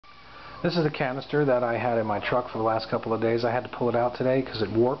This is a canister that I had in my truck for the last couple of days. I had to pull it out today because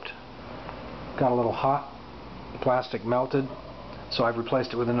it warped. Got a little hot. Plastic melted. So I've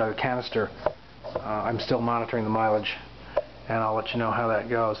replaced it with another canister. I'm still monitoring the mileage, and I'll let you know how that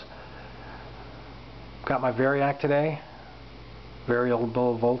goes. Got my Variac today.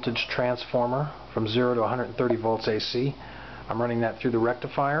 Variable voltage transformer from 0 to 130 volts AC. I'm running that through the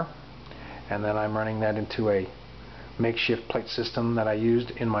rectifier, and then I'm running that into a makeshift plate system that I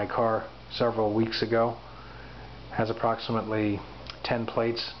used in my car several weeks ago. Has approximately 10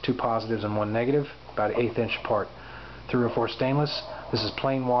 plates, 2 positives and 1 negative, about 1/8 inch apart. 304 stainless. This is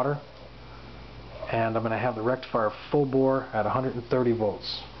plain water, and I'm going to have the rectifier full bore at 130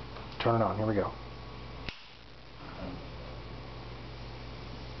 volts. Turn it on. Here we go.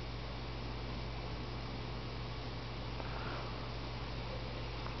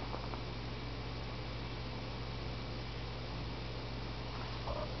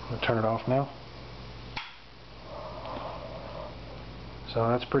 I'm going to turn it off now. So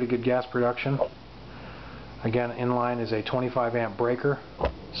that's pretty good gas production. Again, inline is a 25 amp breaker,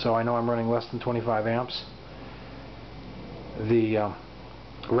 so I know I'm running less than 25 amps. The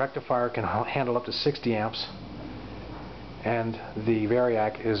rectifier can handle up to 60 amps, and the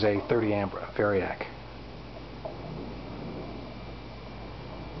Variac is a 30 amp Variac.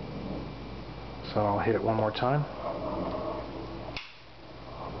 So I'll hit it one more time.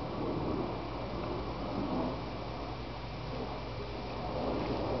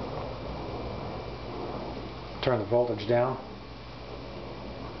 Turn the voltage down.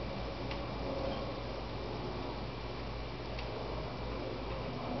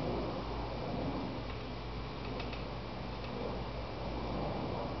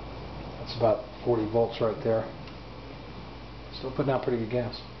 That's about 40 volts right there. Still putting out pretty good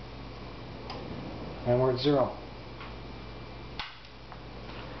gas. And we're at 0.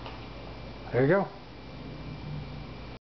 There you go.